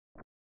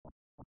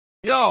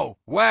Yo,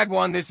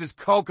 Wagwan, this is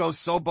Coco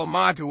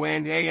Sobomatu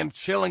and I am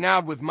chilling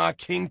out with my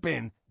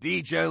kingpin,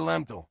 DJ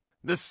Lemtel,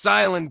 the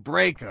silent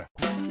breaker.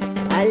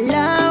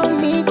 Allow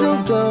me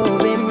to go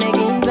and make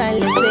it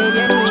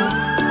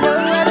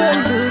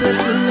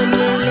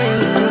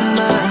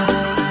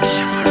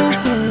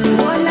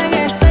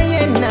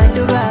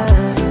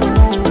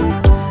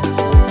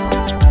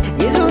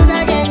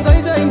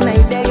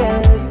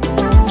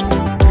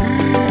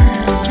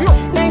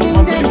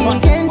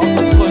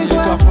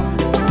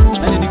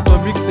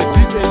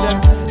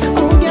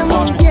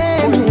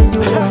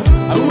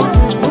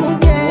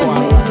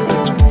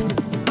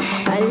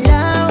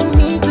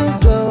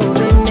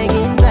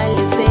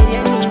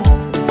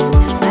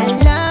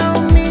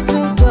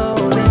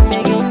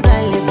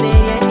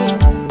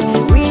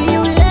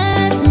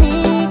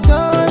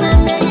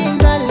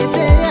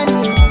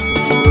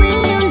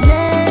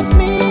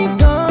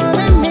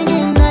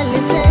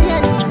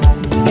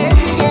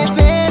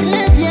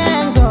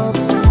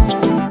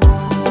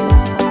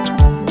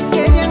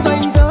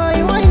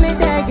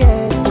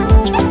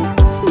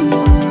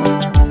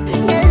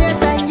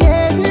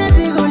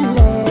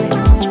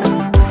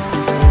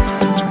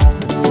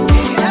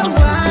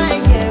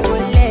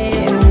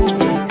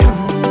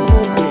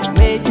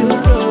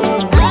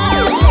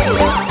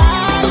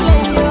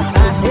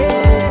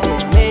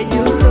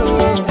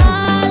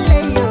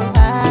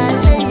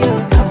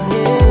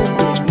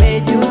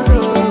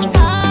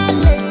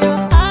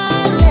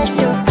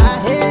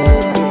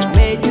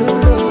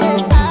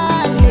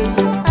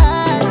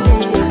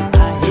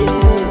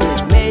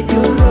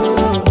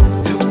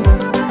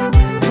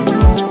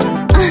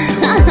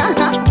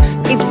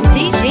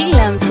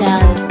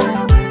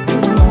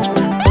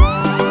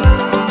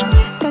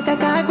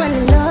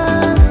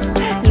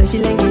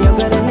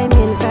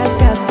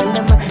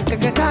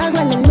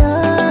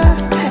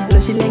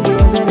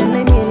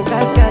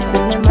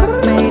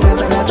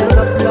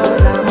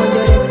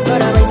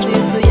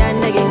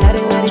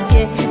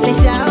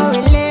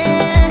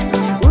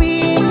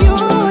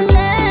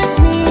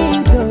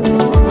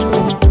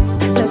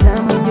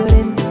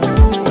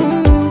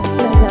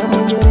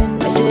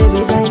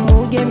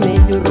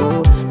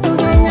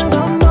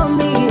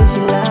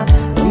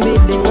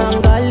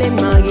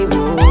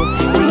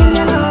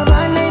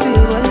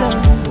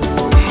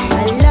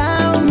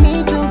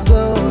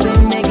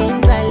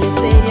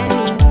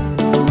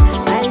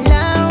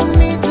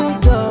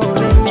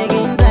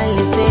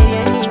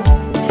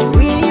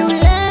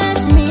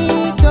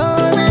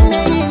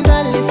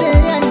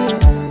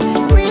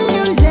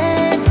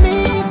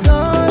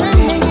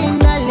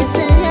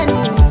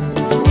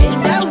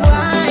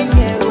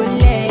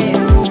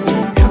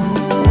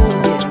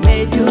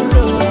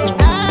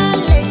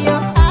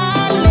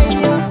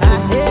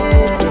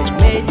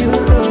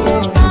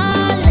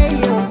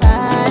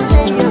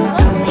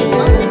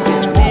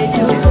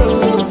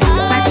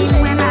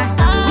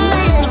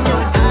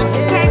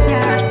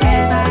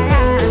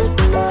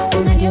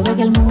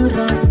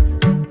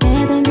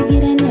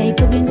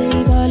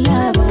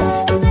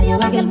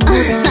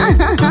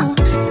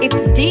It's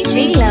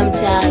DJ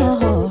Lemtel.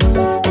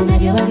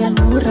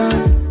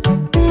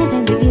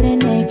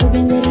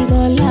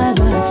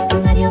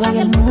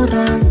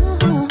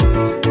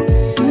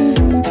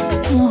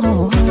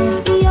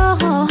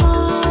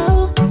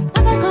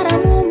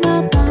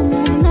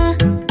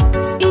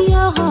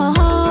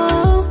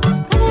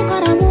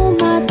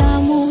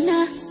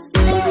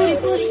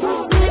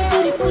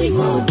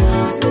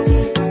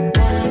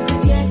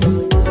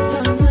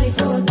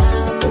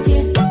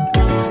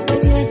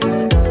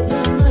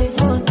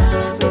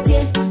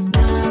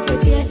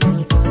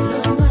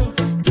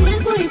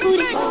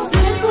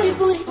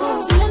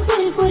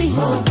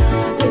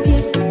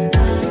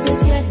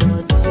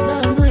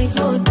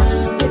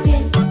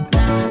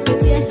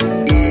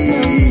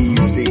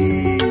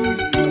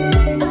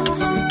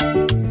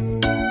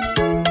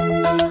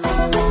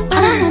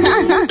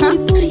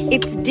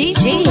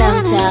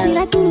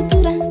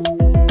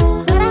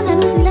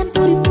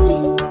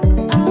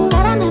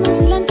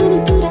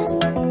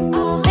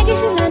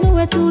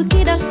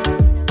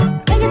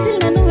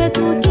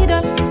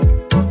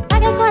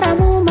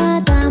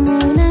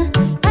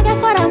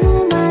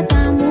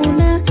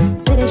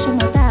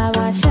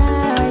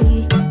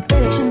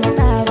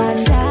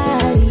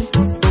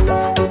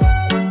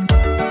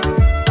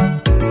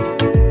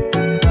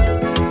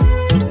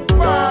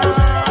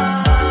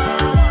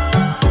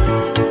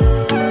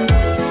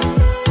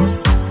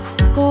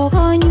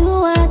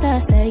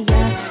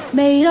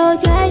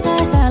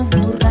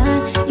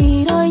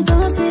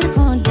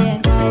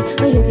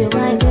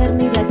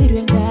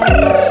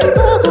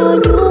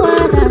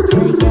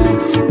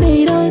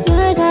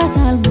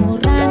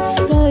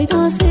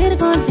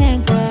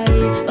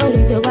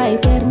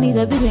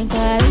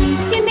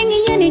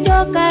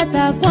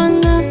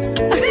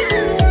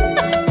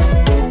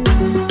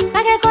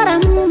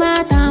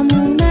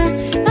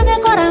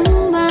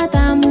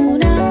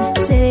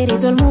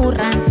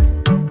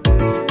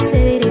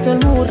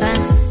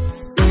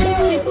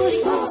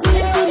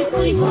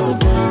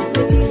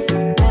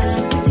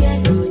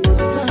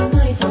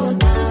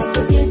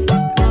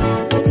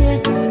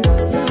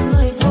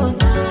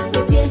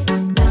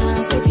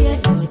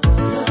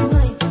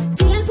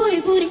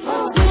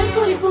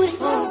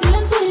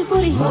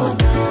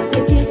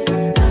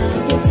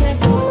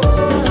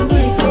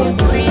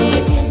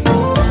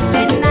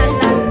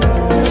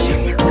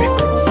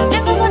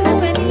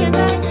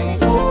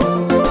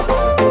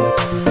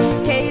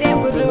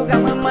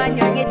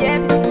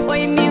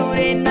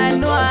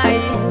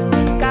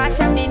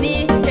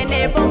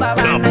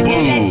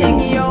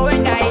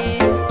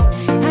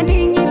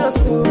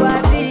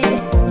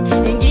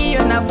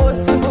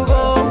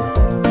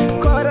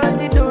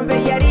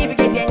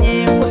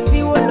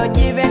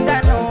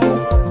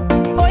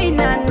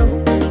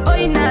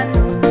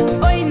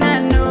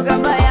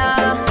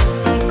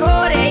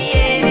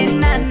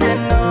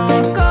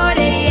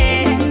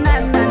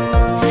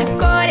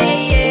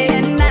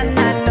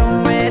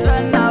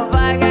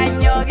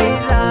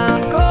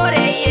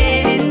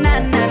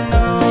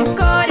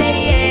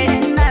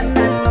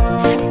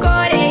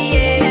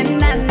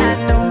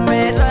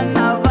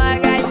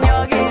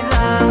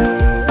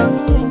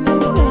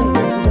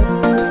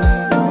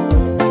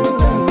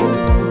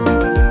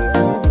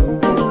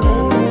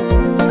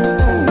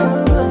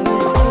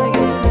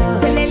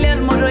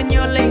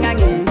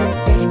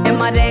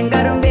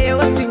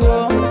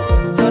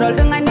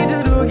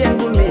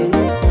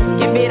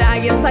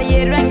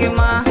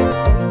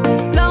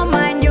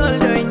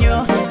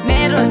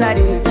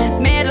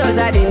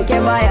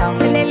 kebaya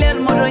Silele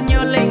moro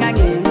nyole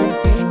ngage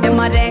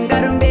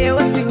Emarenga rumbe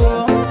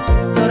wasiwo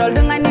Sorol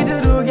dungani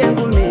duruge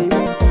ngume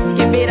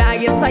Kibira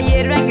gisa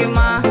yerenge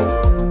ma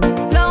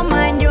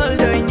Loma nyol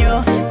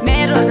donyo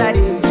Mero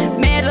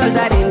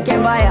darin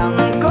kebaya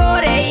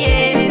Kore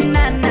ye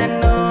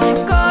nanano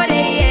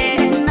Kore ye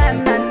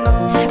nanano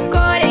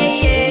Kore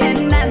ye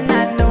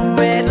nanano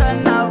Wero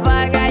na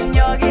vaga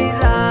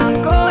nyogiza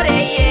Kore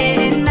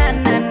ye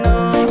nanano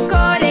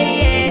Kore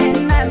ye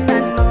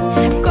nanano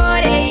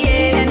Kore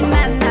ye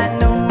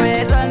nanano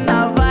Wero na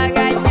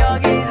vaga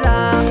nyogiza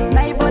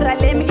Naibora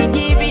lemi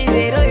kijibi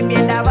zero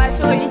ibienda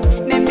bashoi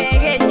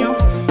Nemegenyo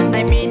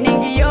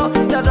Naiminengiyo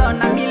Todo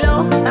na milo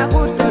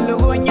Naguto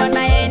lugunyo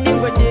na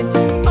eningojit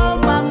Oh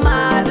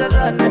mama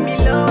Todo na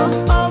milo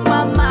Oh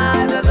mama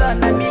Todo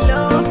na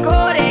milo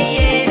Kore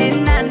ye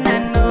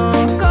nanano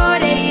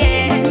Kore ye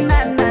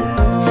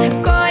nanano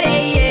Kore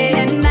ye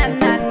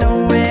nanano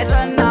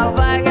Wero na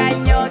vaga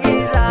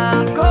nyogiza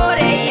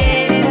Kore ye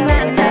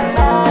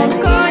nanano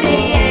Kore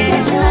ye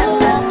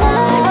nanano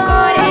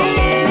Kore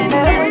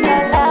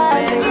ye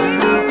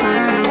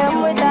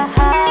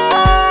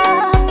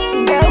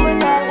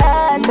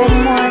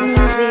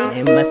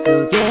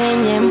Masuke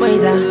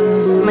nyemboida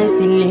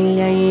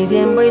Maisilia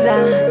yemboida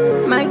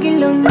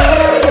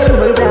Makilunera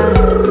yemboida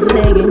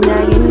Nege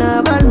nyagi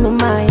na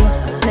balmumai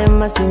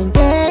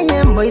Masuke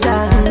nyemboida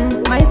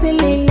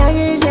Maisilia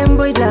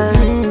yemboida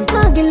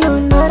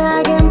Makilunera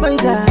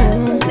yemboida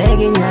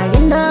Nege nyagi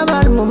na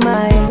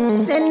balmumai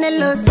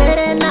Tenelo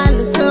serena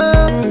luso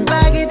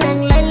Bagi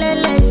teng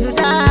lailele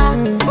shuta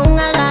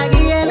Unga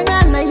lagi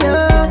yelgana yo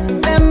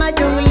Bema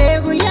jungle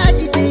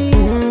guliatiti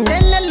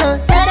Tenelo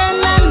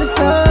serena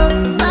luso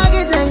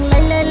Bagi teng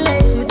lailele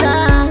shuta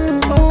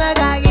Unga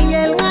lagi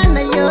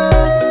yelgana yo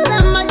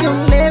Bema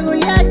jungle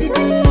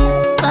guliatiti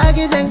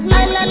Bagi teng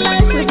lailele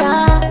shuta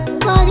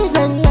Bagi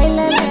teng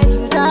lailele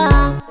shuta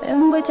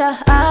Embuta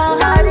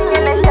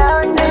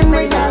Leshao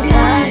Embuta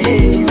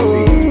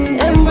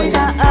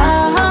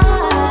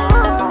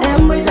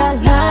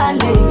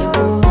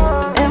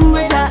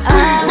Embuta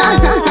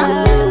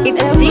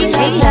It's DJ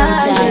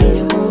Lanta.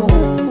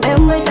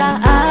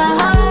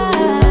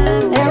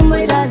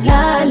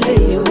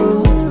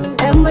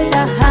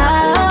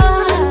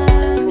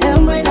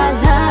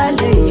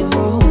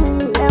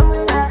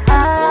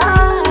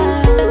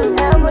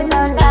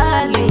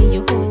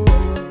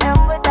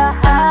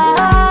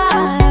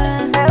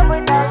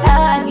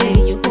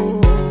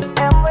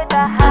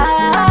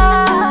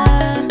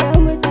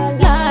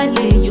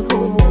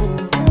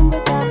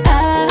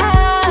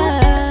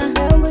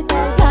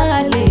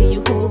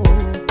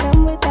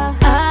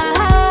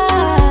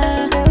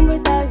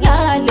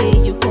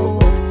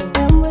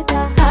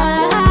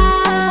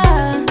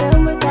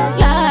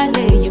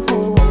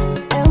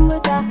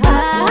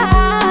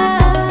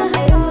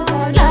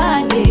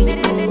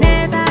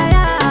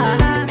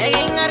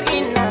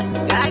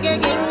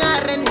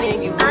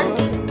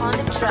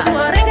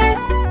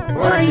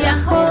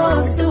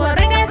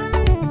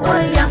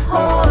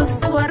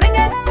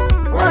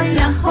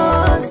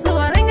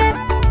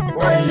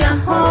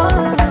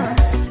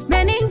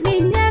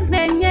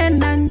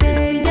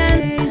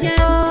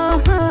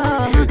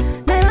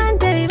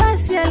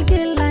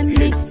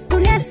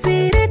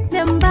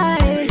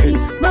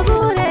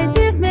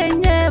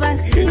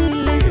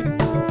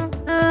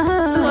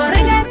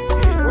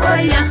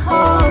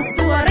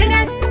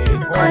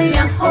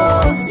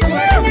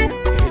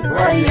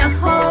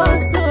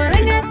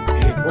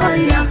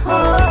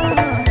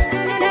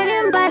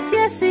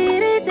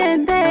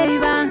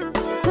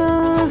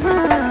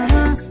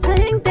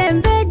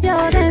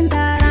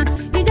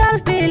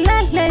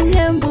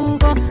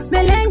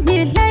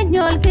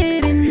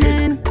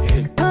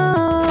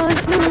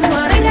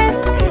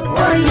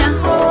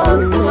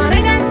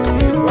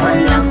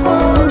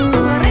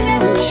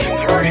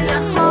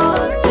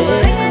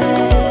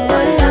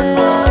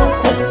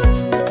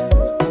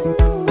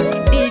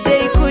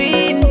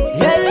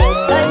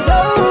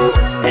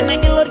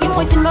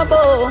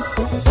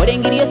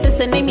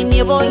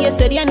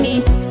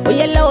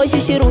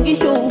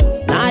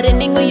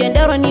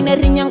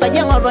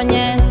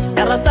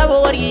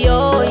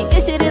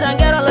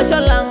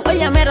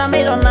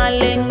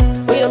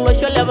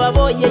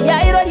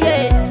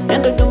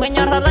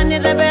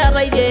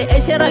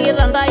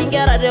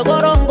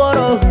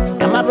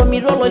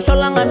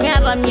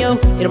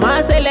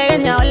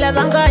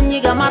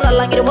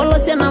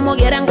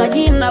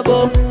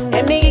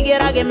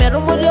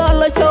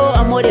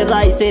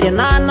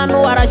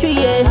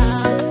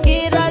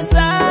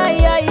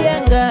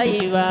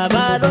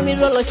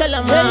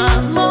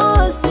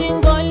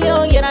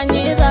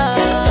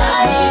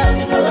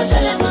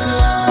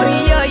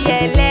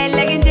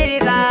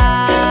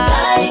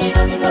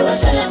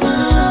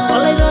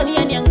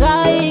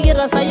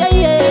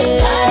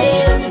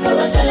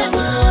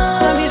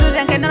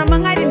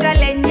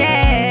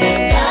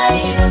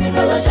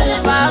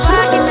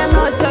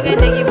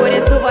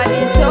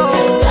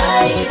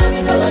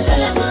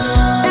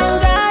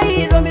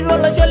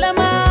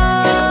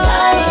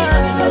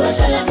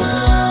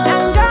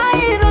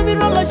 Angai, Romi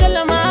Rolo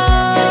Shalama.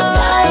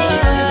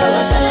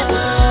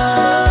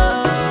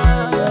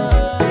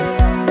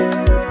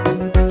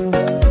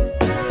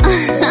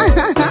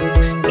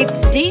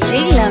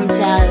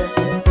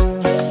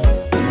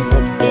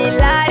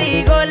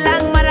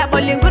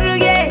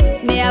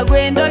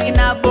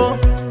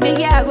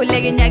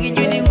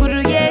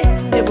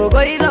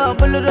 Gogoriro,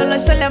 Buluro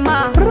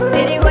Sholema,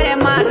 Diri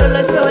Gorema,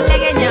 Rolo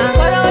Sholeganya,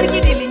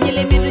 Gororki,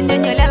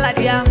 Nilimirunya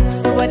Ladia,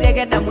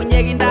 Subadega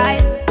Munyagindai,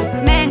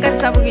 Menga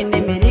Sabugin,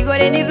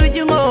 Merigoreni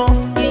Rujumo,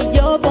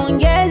 Iyo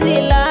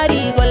pongezi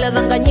lari Gola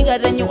zanganyiga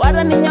renyu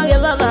wara ninyoge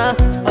baba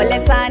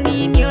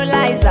Olesani New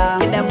Liza,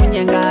 Ida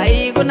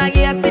Munyangai,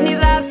 Gunagia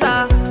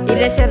Sinirasa,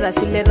 Ireshera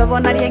Shile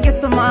Robonari and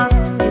Kisuma,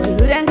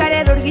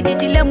 Irurangare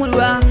Rugitile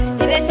Murua,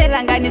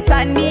 Iresherangani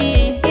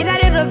Sani,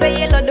 Irare Robe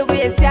Yellow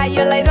Duguesia,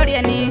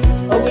 Yolariani,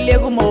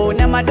 Ogulegumo,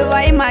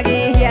 Namadua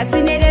Imagi,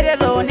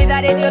 Yasinero,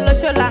 Nidare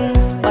Losholang,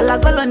 Ola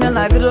Colonel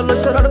Virolo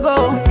Shorgo,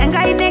 and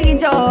Guy making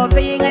job,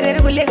 paying a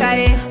regular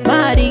guy.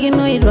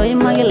 Marigino ilo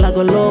imagila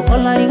golo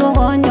Ola igo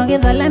gonyo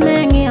geda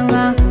lemengi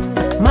anga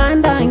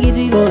Manda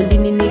ngirigo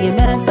dini nige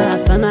merasa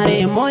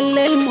Sanare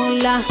mole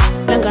mula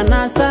Langa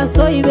nasa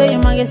soibe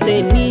image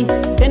seni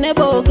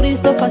Tenebo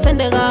Christopher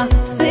Sendega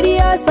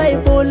Siria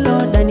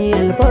Saipolo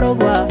Daniel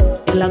Porogua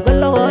Ila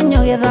golo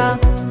gonyo geda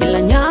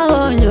Ila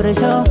nyago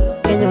nyoresho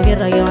Kenyo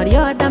geda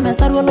gewario dame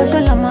sarvolo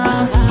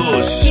shalama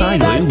The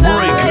Silent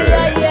Breaker.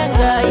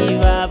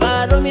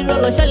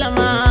 Romiro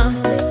shalama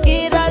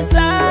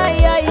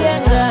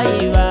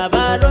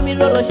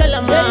Romiro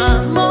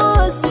shalama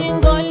mo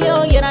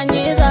singolio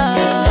yeranyira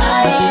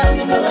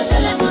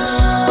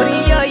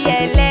Uriyo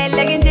yele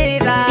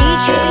legendera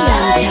DJ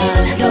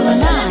Lantana, the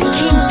man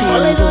kingpin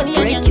will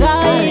break your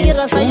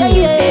fans to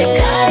music.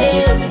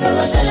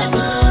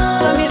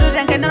 Romiru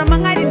dan kenor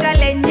mangari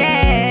dalenye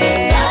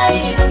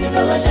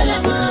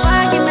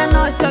Wagina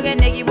no shoge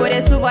negi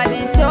bore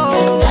subani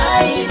show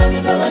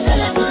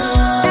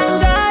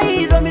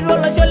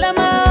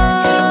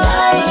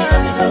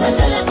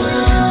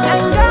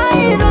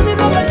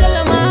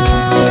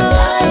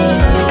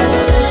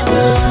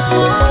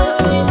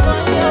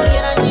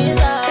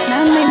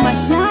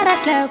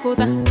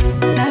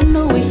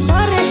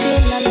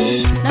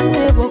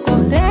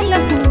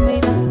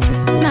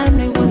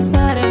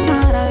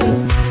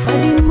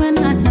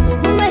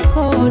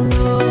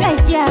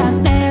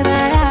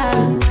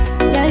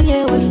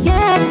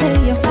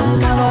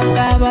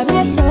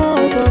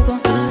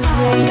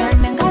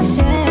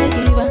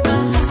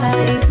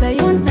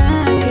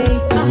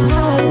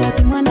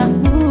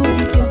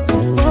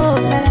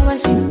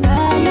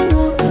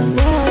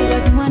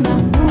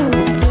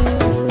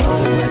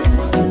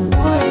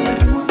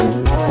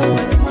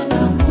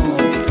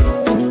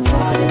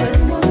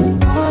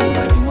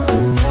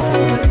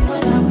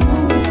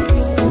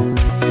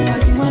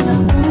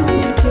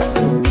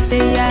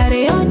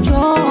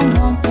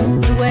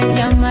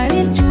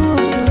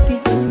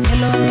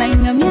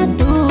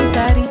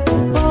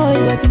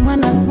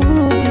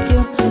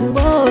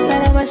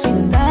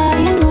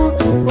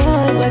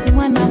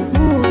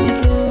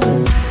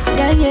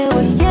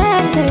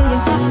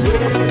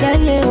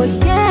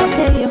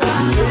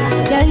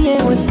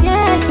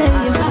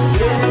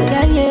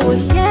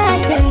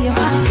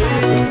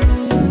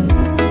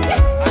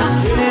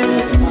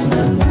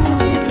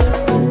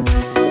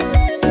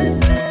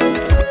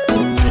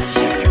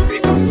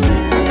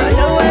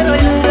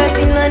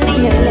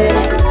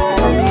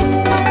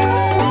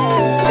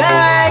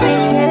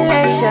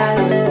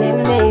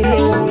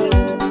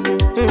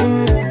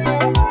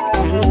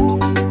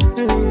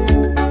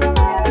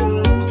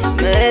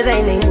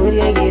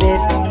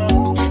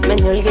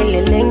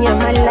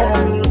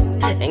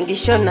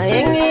Shona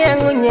yengi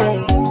yangunye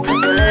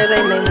Ore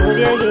na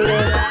muri gire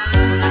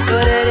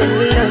Ore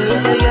milo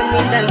mito yo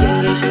midal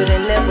gengi shure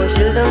ne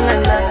boshuldo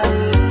ngana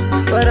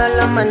Ora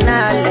la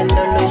manale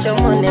ndolo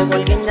shomone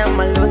volgenya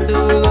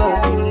malosugo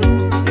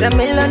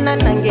Ramilo na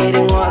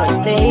nangere ngoro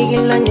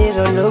Neigilo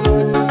nyizo logo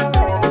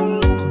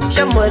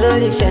Shomolo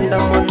rishendo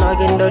mono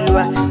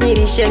gendolua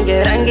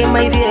Nirishenge rangi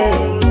maizie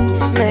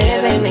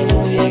Mere na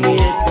muri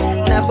gire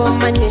Nabo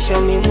manyisho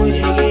mi muri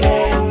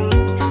gire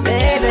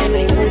Mere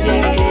na muri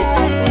gire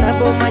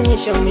Nabo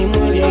manyisho mi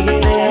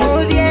mujegere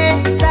Muzie,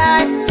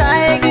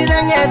 sai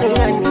gizanya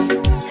zungani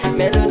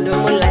Medodo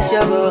mula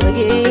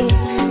shobogi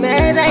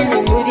Medai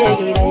ni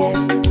mujegere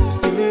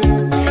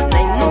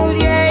Nai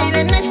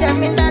mujegere na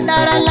shaminda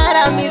dara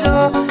lara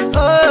mizo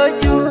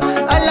Oju,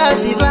 Allah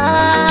siba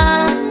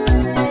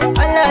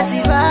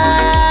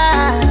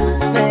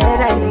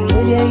Medai ni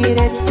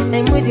mujegere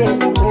Nai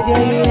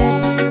mujegere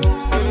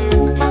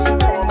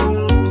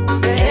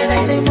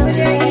Medai ni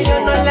mujegere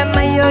Shono la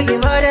mayo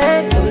givore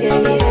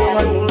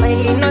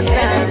no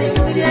sale,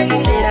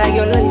 será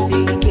yo lo hice.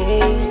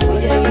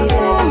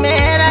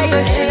 Mera yo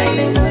sí,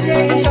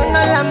 yo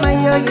no la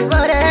mayo y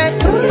por él.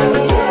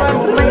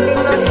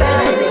 No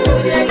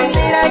sale,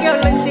 será yo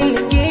lo hice.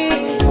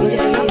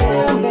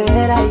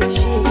 Mera yo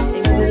sí,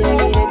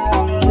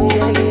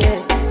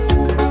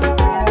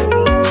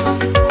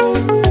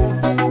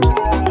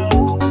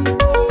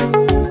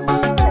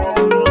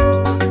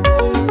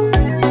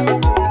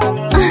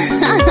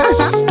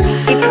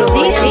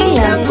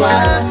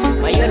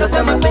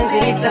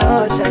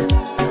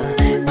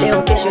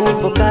 leo kesho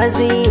nipo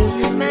kazi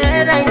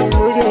Mera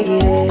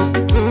nimujegire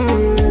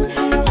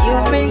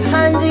You've been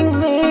hunting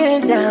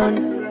me down,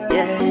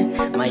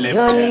 yeah. My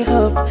only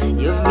hope,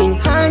 you've been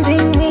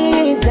hunting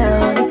me down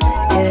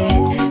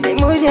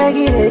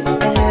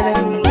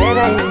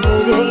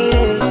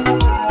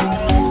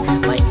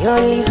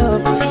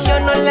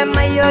le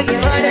mayogi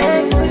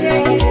bores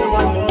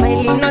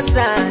maili no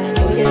sai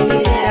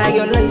era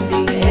yo lo hice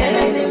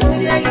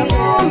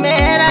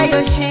mera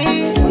yoshi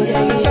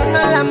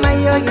shono la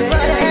mayogi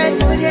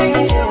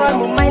bores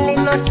maili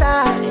no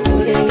sai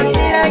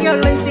era yo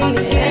lo hice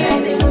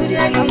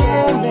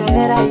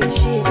mera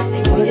yoshi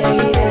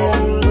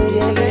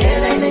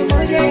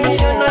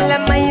shono la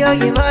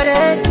mayogi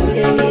bores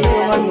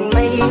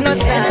maili no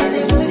sai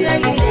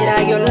era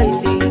yo lo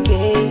hice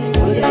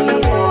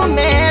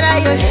mera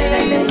yoshi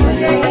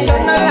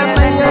shono la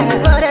mayogi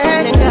bores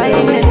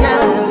nena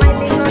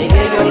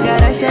yo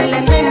garashale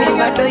nemi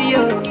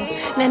batoyo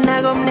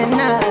nena gom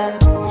nena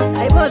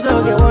ai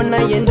bozo ge wona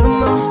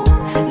yendumo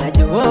na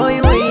joy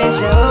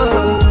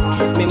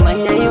Leshao me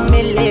manya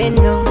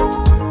yumeleno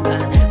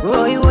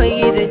woi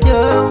ize jo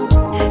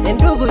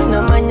endugus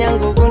na manya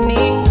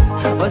nguguni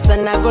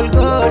osana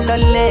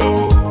golgolole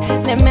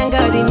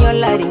nemenga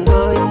dinyola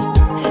ringoi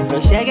no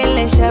shege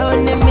Leshao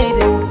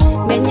nemize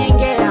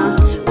menyengera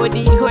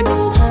hodi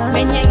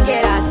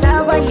menyengera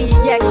tabali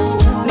yaki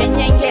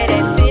menyengere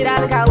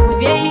siral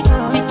kaudye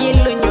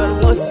tikilu nyol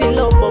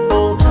mosilo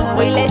bobo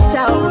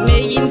Leshao me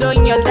indo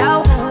nyol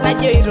dao na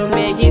joiro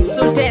me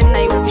gisute na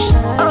yush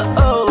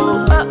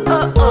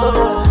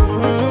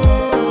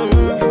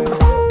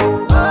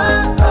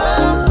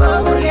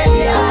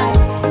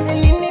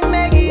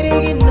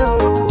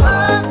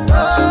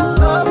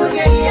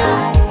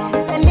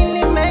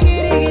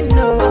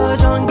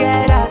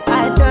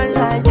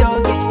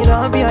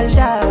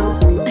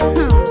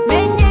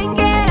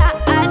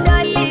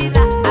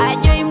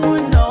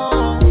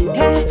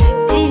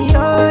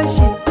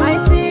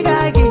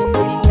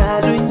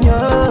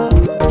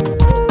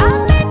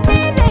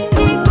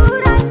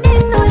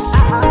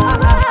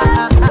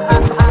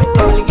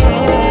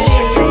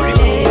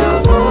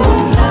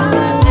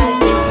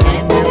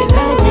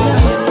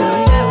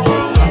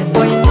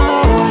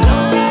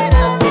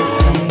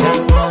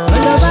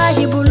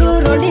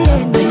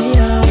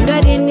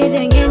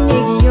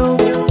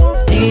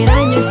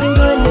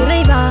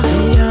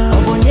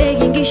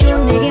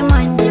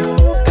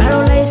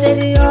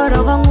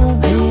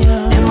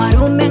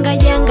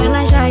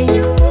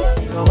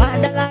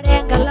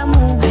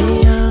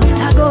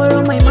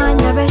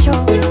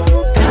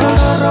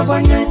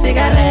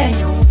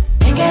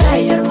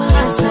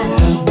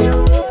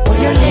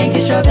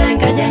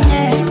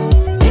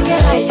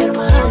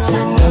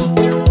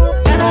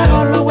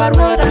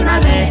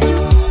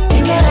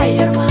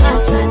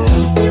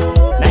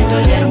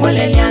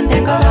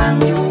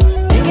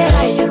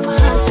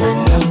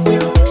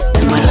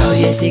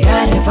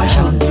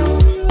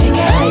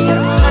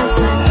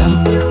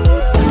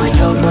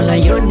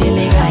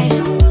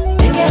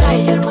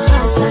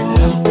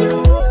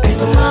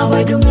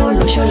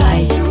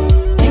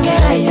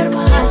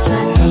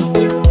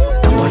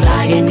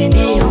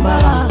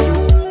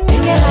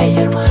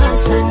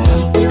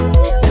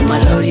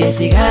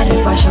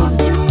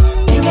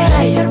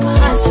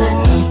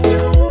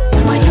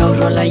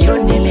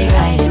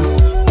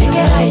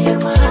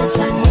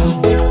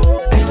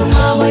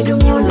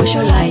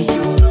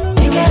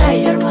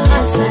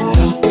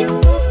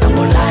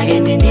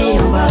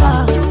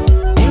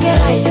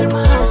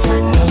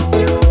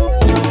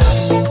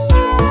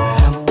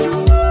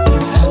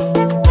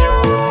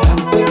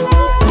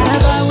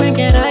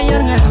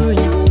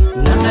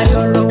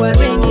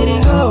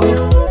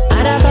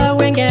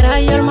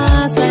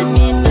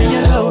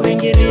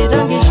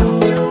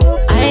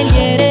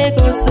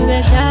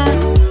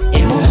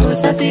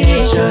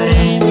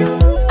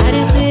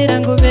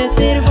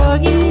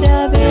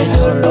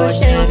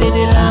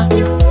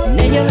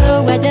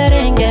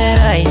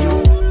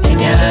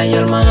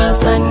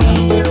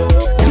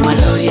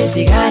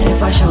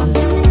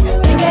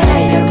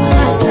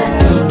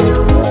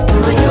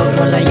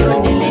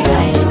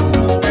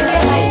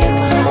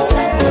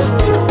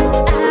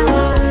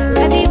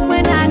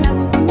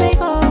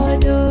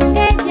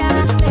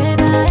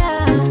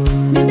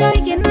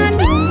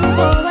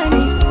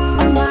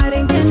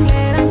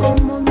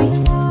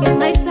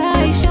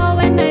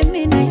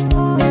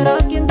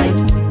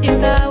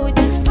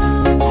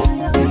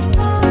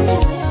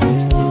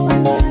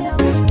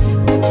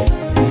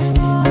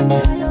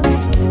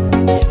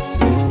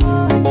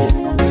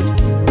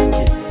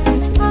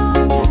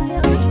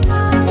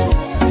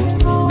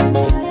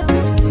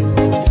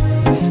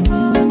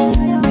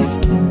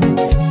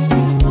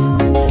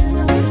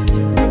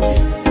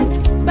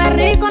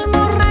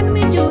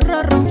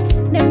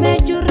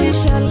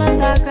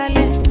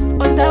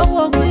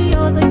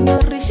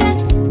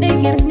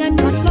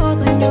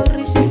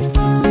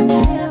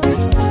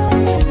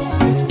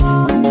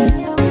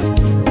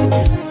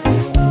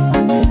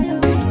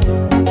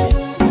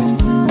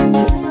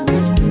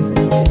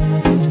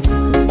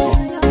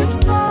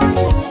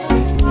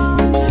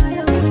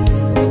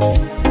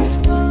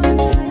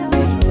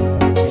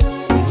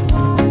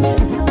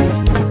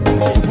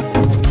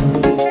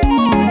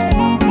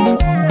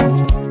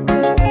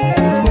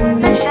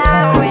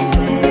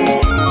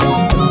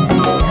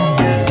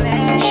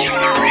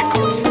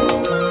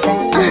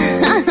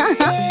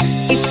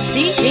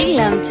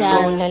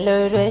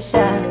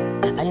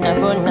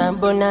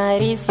Bona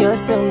risio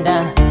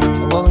sunda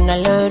Wona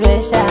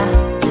lodresha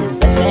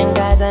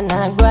Bashengaza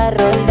na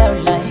guarol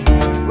daulai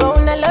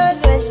Wona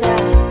lodresha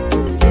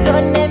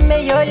Tizone me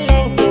yo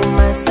lenke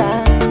masa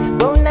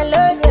Wona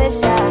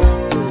lodresha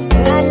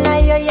Nana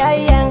yo ya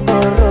yang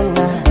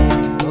corona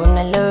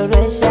Wona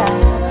lodresha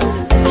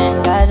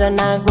Bashengaza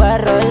na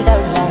guarol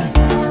daulai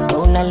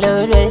Wona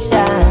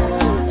lodresha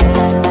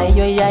Nana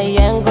yo ya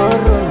yang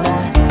corona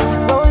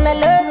Wona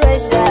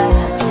lodresha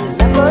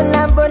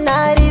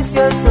Bona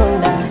risio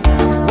sunda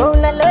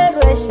Wona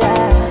lodresha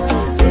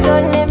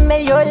Tizone me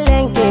yo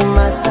lenke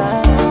masa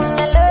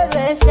Wona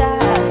lodresha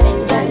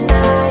Benzana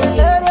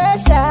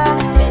lodresha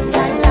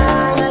Benzana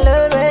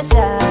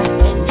lodresha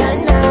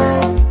Benzana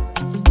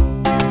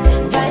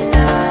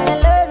Benzana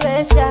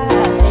lodresha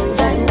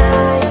Benzana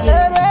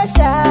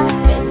lodresha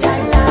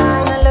Benzana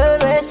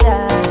lodresha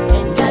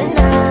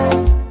Benzana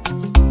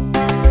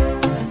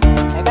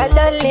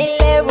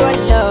Agalolile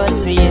bolo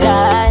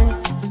siran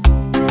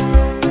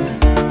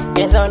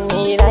Yes on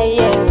me la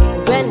yengi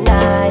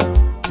benai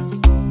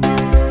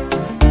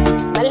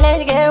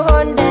Malege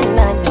wonde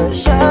na jo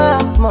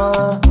shop mo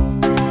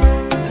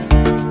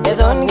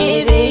Yes on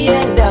gizi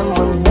yenda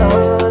mundo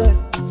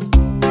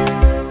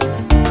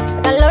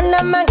Kalona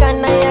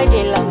magana ya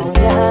gila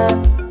muya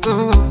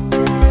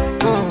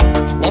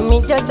Nemi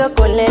joto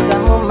koleta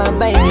muma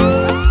baby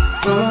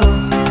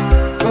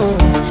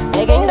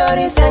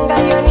Megendori senga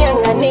yoni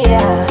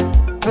angania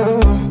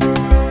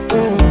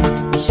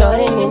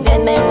Shori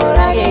nintene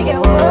murage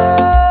wo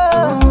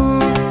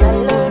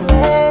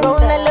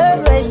Wona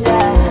lodresha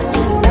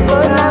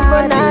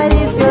Bona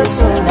risio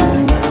sunda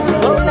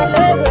Wona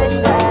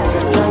lodresha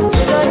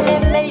Tizone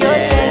me yo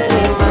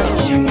lenke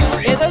masa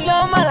Edo yo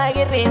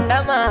malagi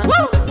rindama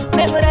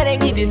Memura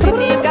rengi di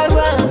sini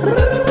kagwa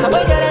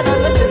Aboy jara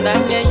namba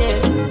sundang nyenye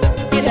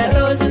Kita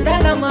lo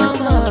sundang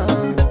mama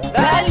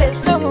Tales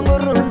lo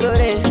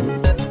ngurundore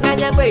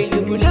Nanya kwe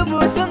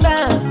lubu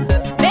sundang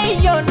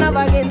Neyo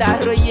nabagi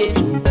daroye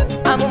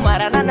Amu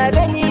marana na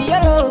benyi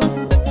yolo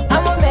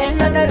Amu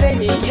mena na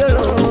benyi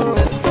yolo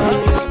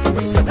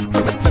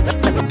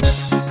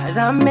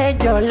Azame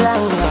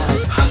jolanga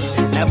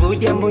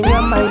Nabudia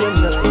mbunya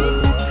mayolo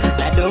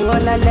Nadongo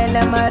la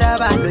lele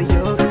marabando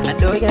yo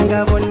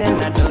Adoyanga bone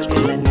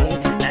nadodelane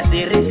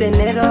Nasiri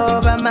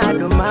senero ba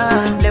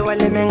maluma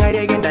Lewale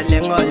mengari genda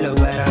lengolo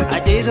bara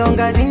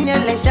Ajizonga zinye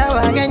Leshao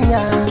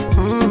agenya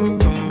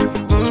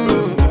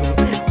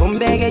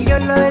Kumbege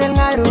yolore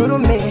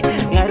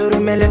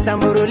ngarurume le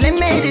samburu le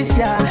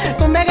meirisia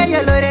Kumbege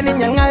yolore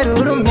ninya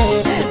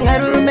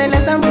ngarurume le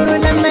samburu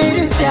le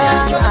meirisia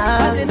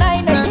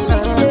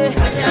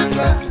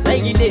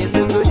Naigile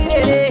mungu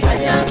direle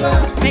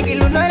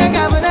Megilu nore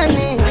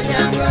gabudani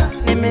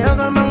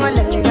Nemeogo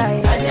mongole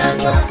legai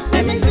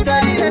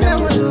Nemisudari na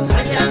mudu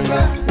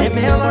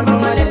Nemeogo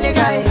mongole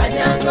legai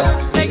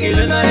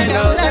Megilu nore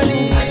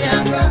gabudani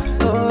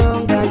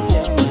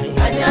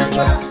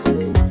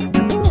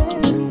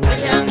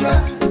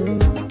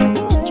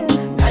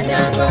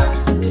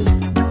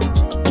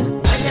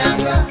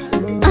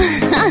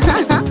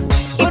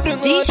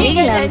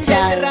DJ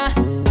Lantern.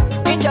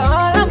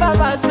 Injora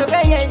baba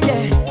suga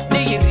yenye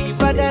Nigiri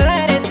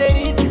padala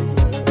renderit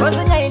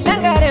Wasanya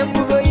ilangare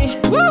mbugoyi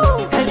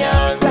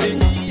Hanyanga,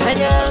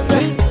 hanyanga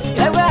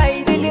Yawa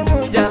idili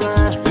mujama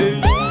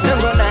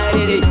Nango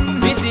narere,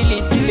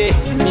 bisili sile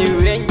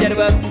Niure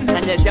njarba,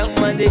 hanya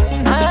siyamande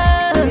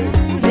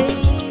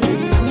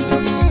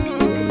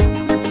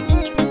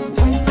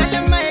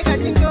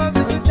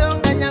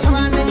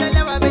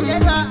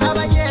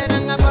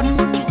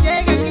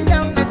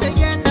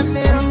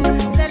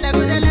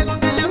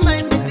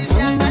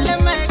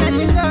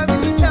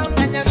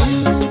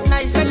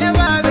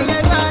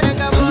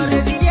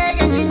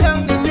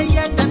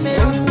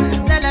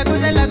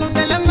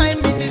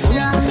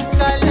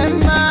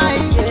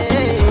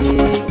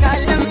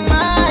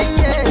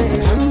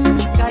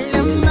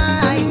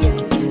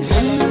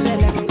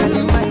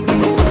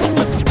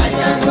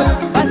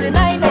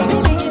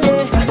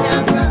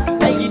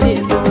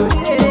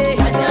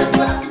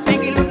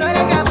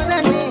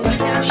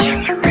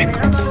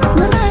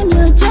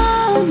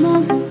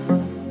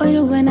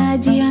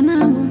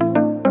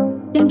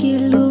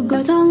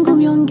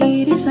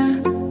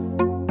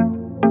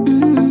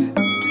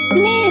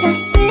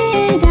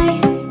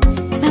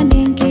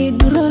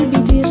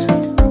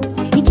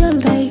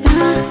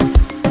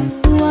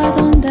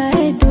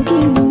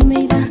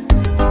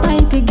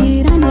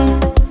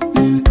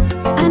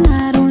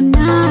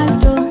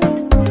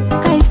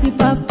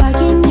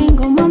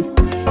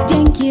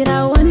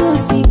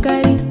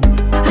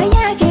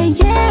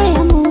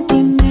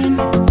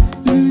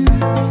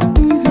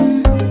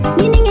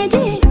Nini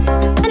ngeji,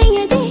 ani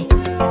ngeji,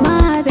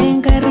 ma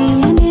den kari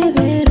ane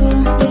be.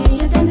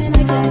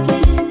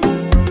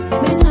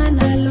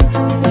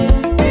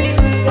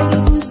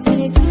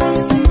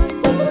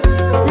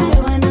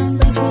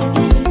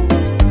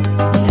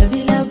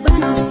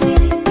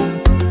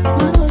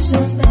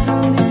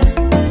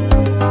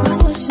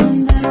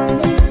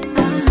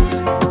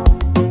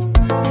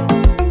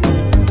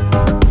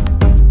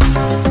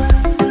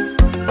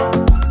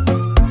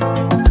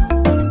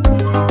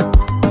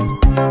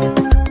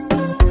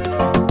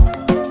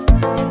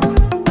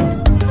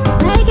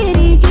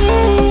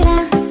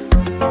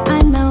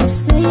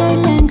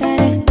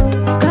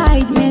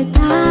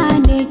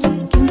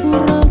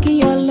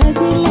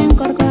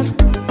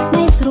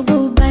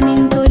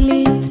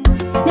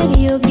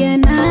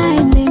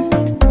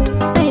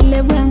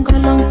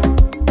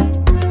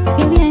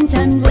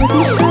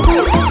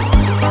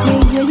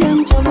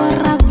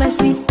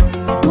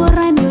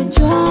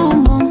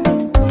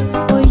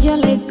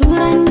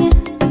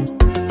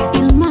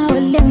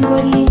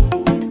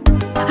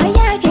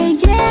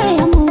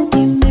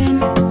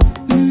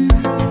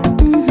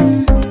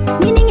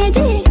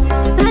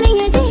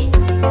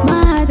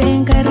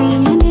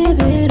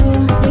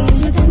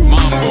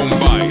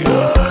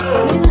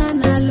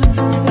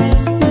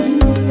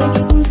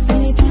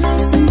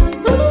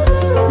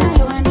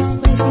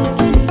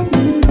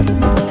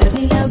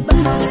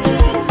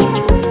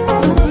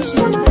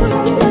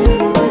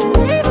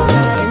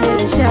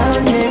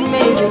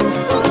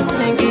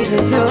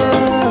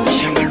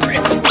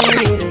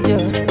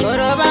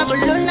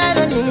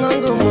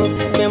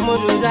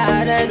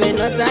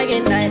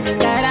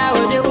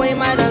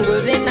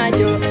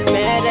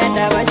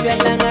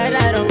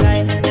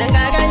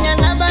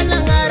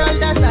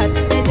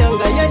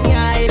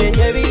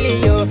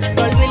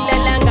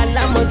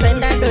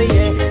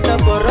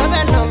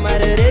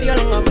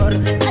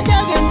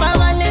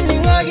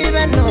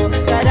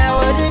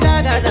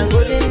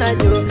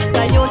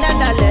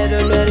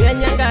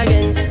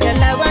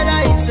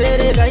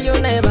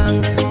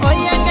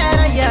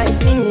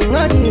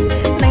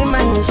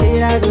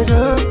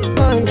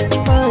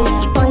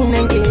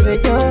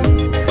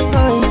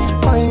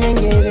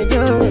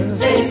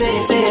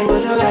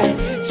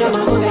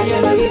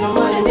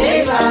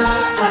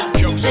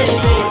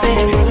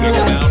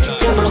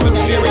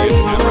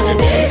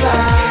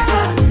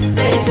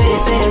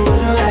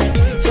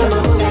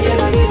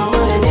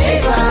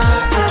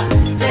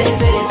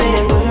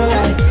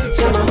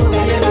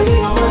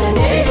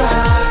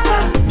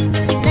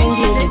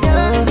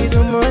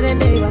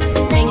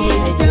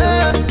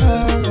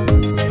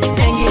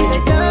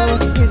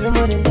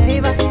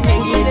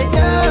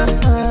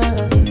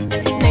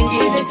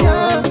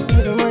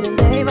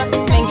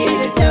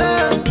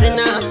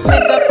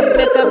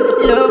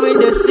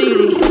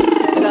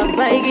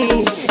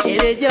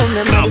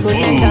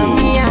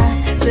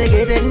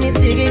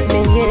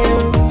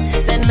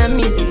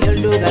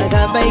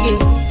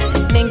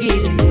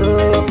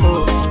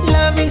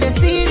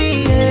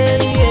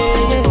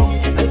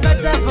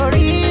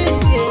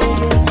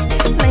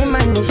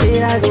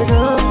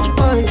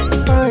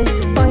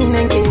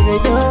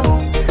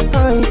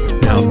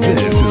 Now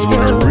this is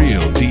what a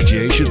real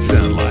DJ should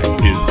sound like.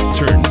 His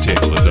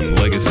turntablism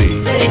legacy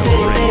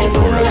shall reign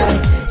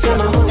forever.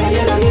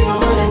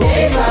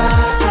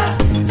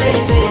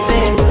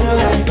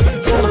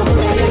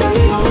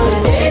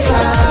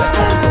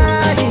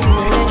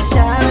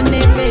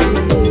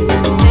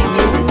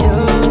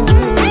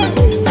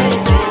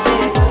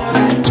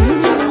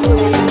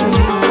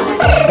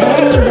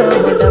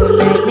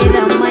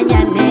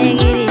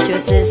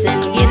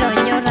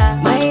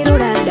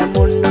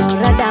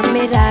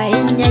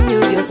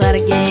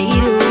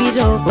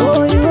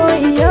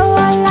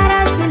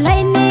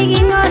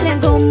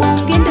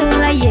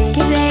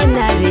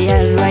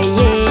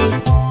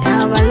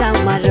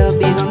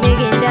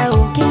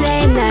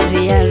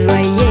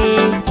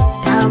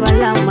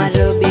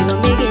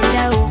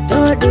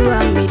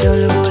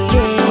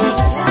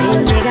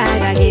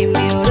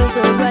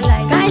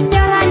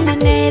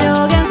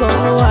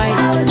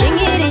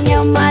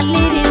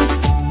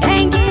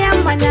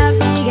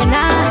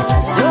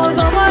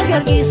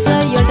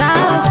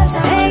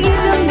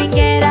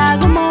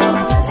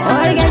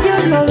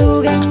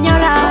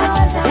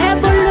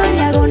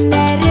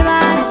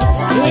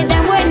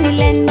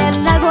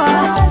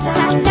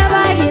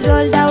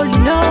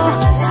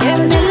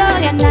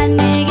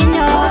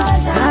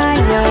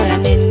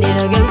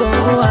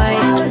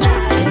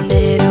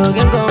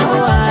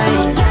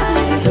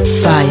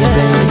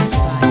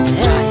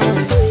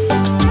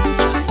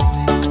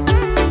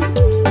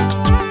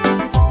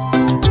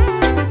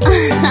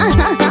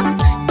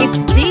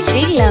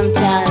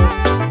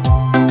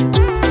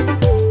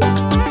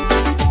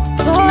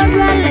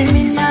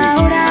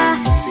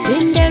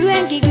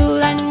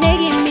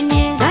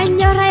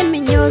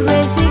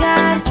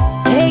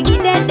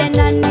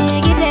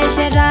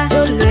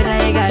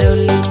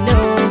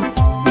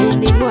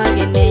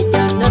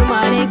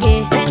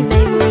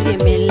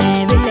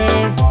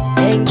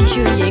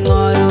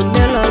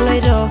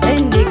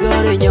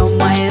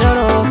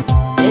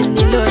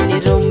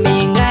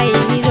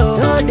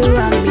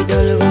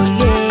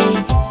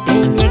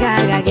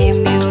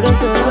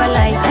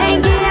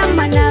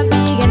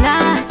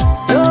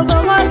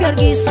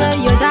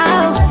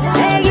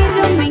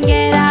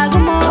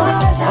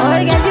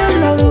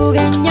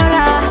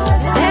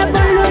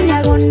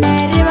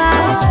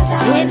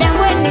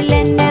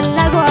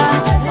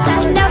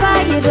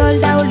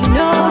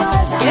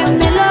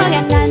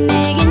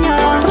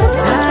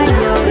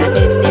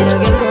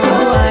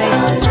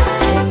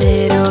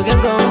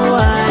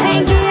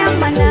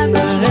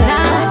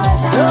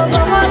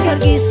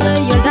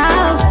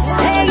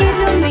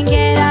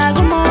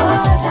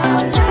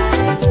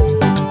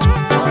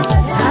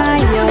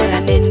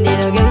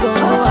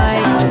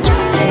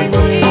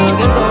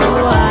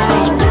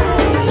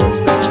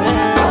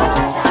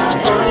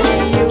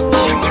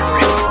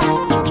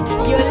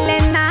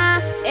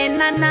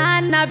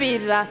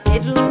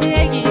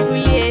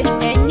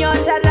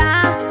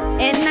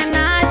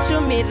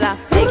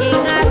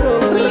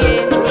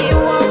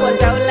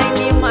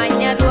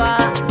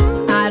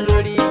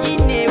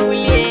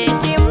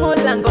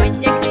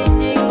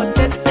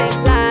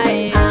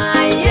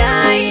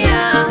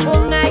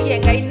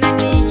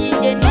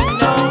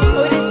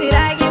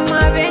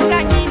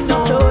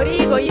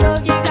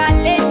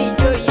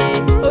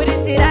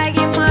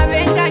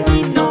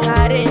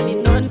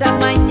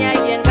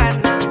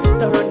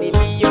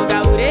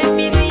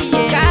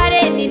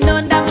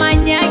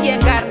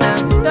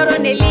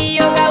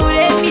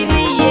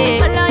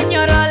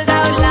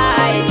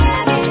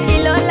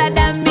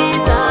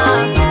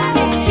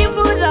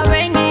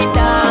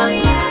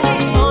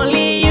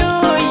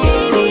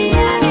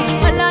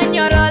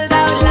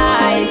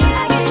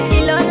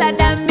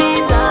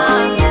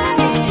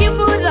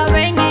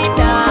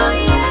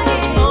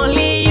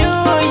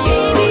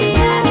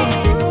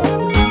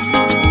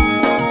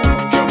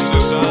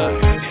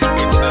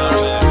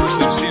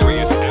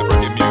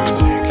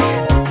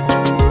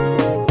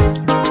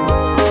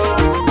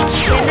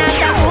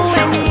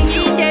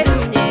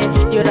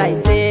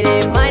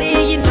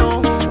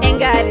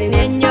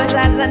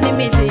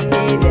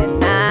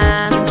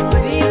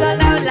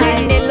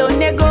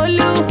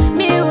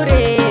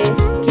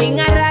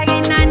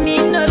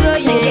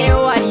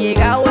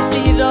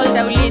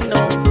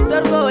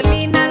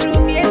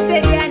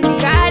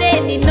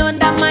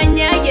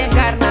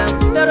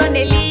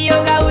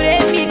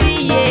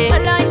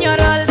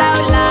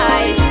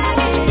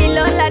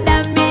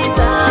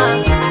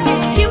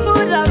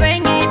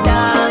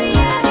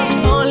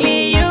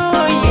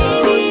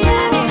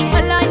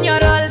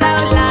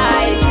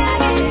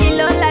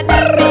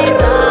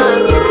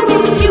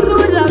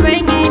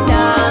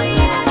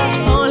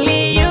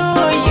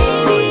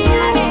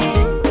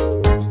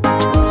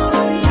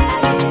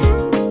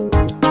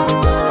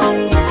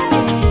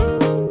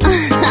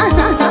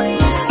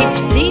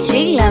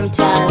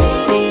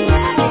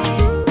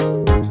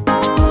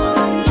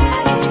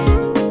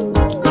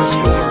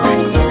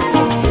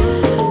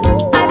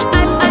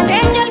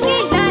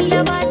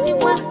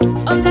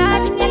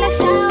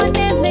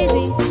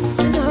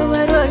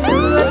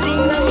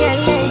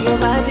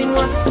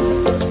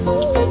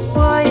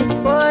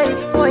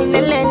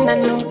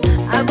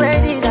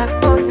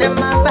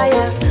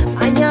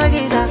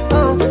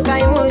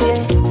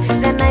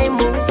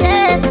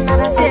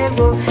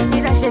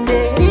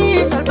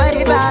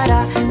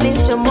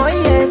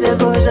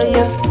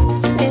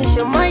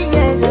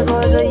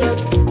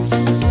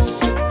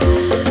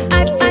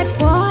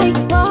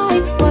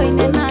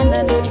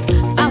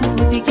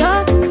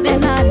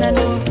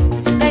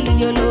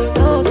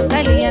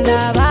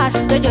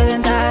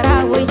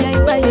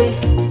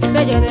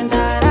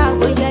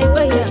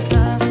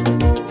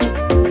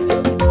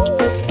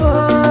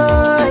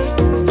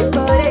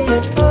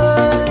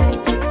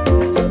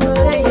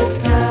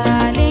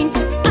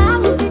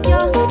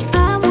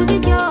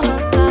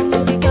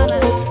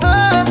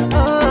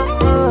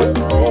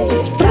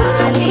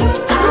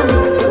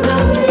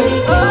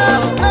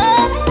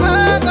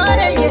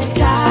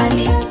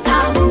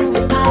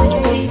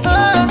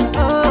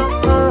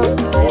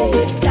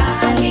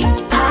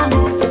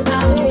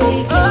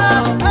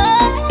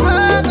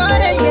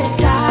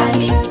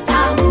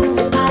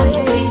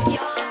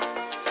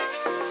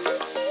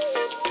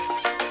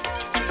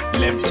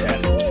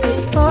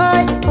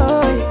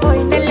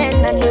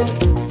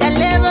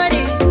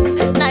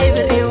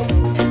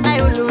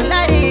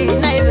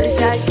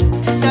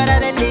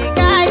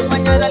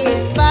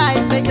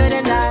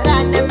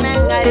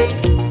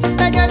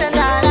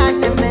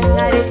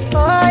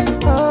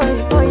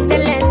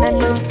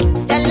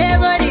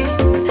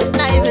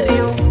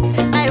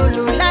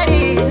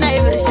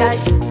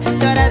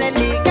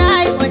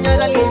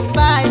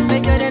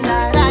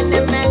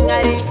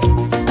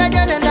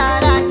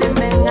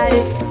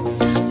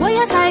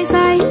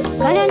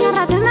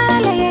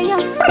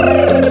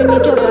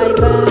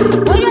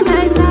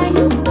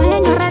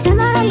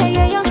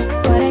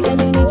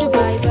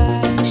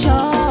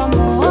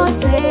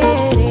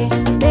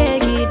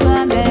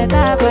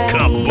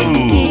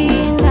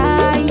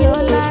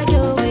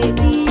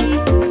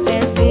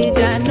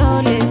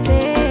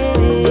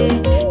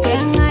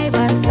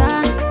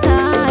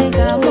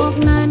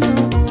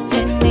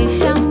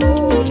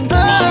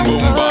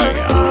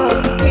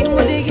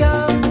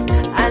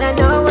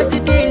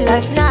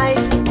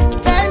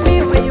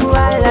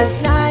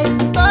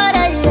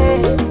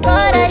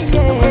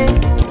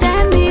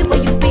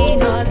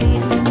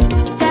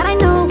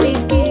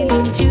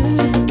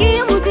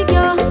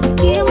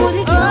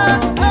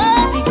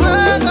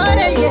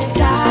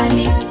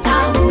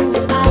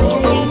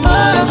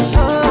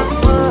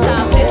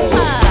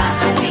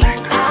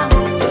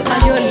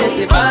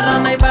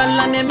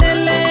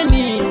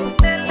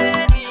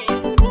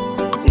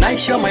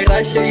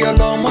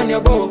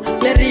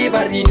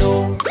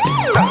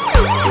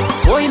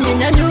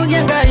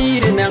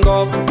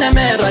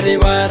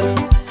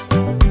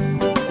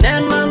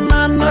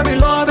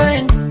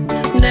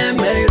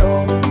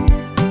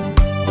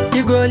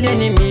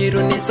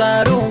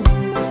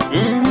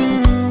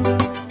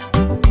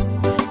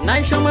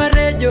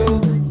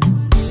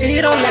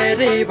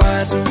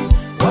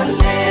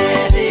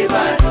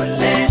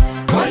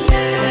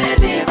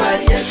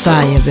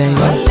 Fire,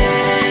 baby.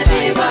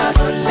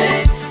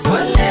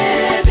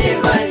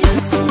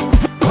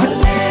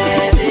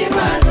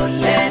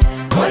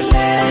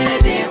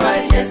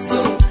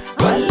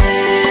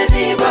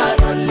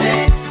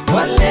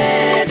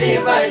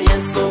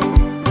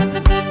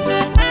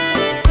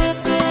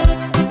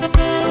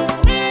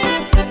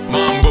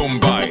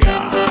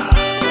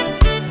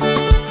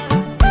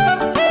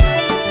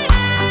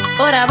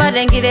 Ora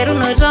badengire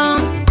runojo,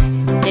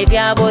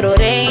 nedia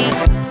borore,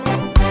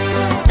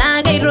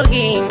 nagai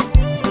rogi,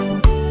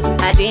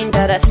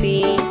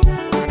 ajindarasi,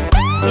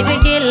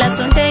 irigila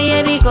sunte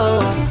yeriko,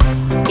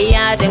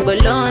 iya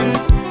jengolon.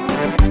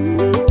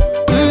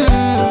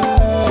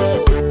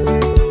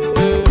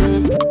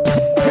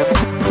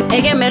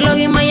 Ege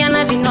melogi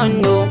mayana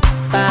dinondo,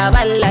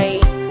 babalai,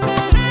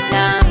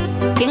 na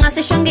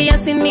kingase shongi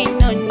yasimi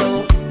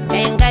nondo,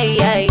 engai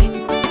ai.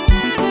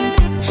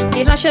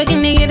 Ira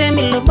shogini gire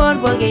milu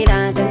borbo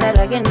gira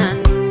tendara genan.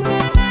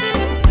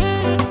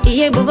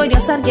 Iye bugo yo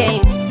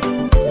sarge,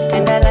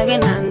 tendala ke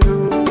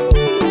nanu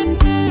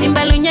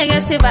nimbalunya ke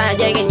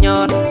sibaja ke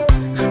nyor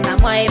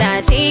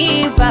amwaira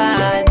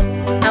tibat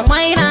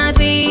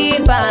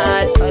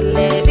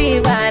ole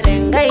tibat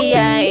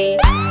ngayai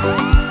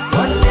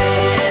ole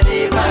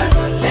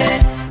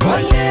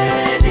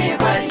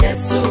tibat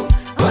yesu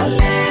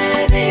ole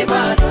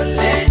tibat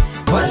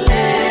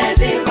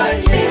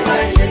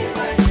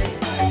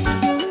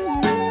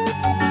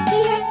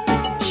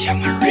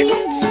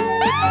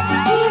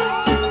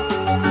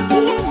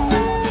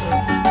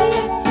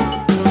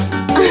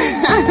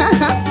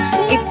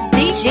It's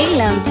DJ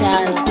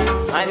Lamtal.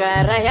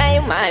 Agarayay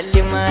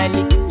mali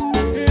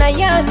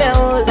Nayada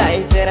oda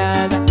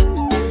iseraga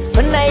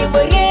Panay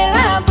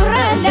borela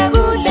burala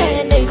gule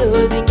Naidu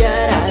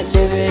dingara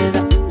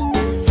leveda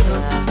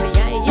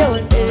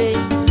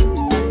Ahayayone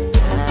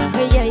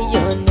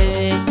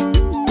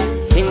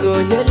Singo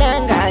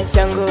yolanga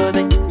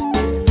shangode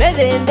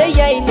Medende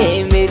yaine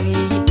meri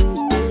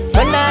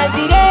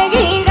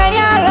Panaziregi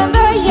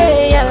garialondo ye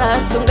Yala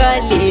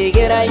sungali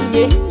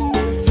geranye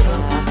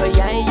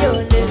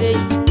Ahayayone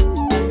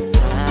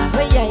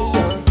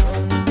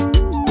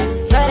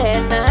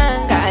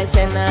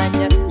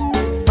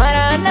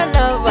Marana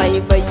na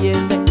vai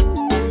bayende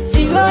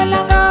Sigola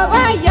nga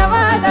vaya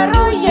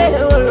vadaroye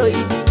Olo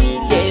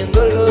idigile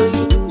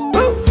ngoloni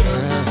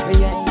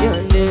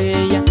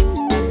Ayayoneya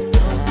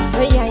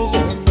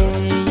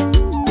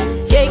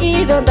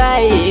Kegido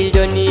dai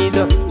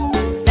jonido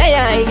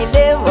Naya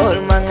ile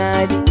vol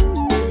mangadi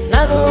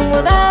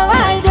Nadumuda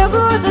vaja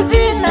kutu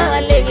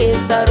sina Legi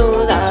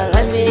saruda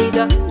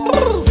lamida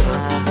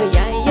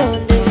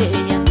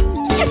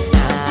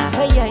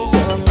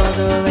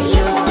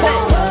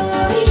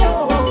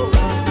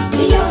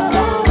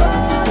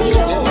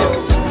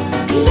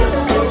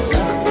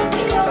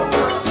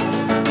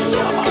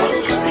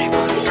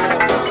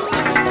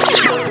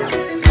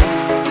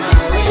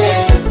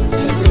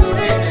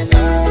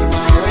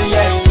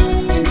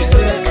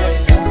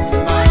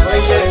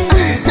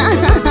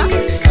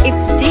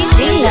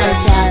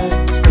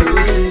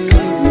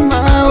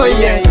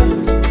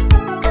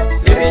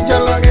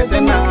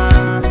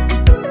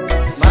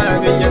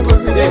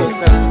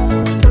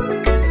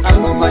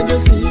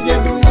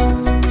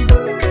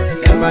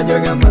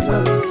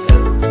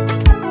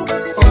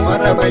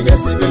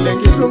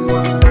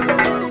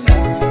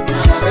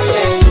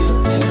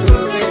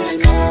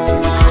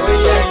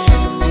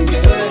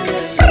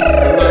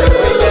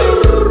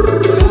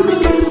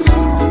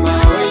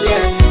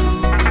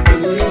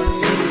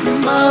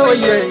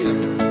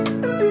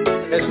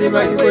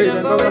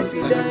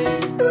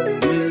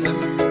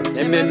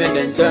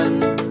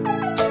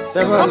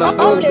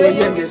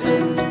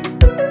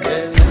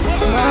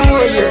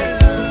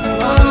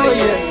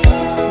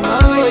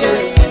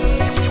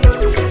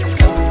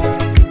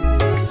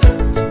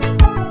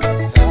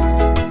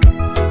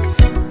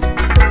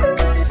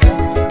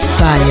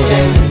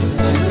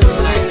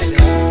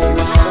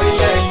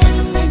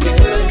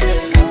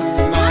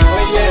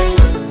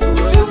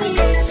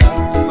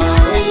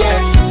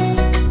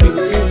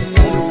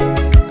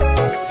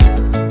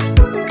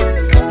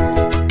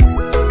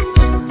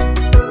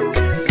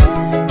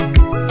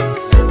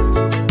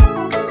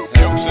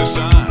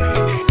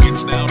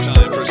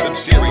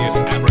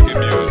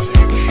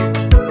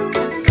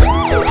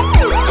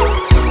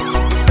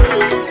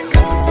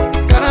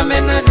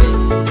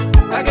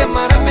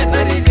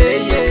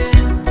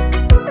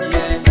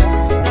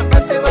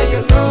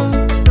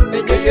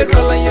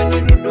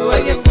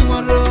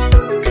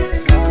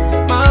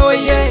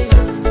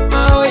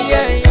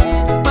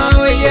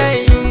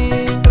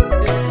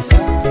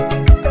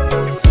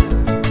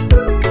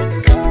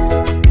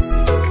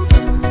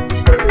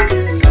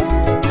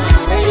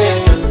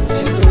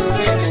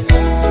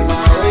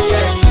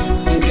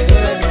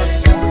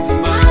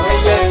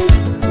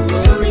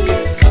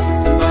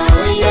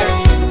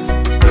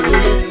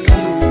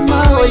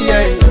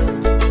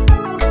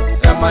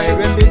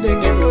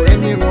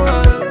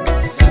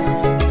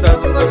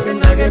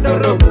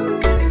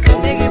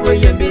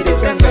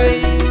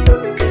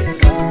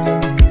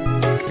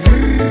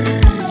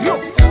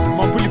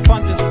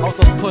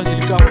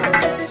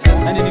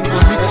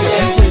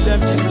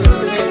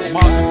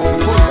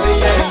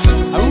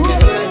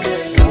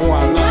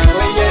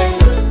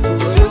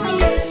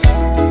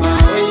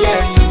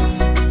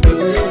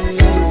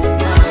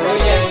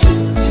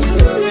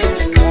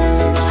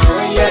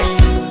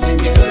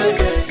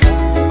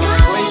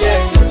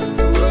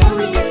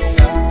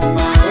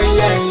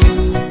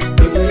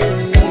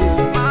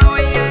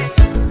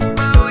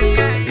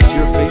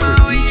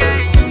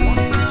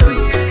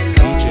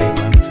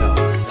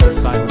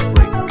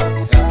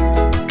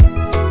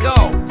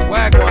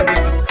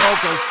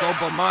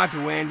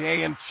And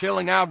I am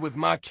chilling out with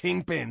my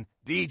kingpin,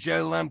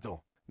 DJ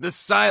Lemtal. The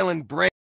silent break.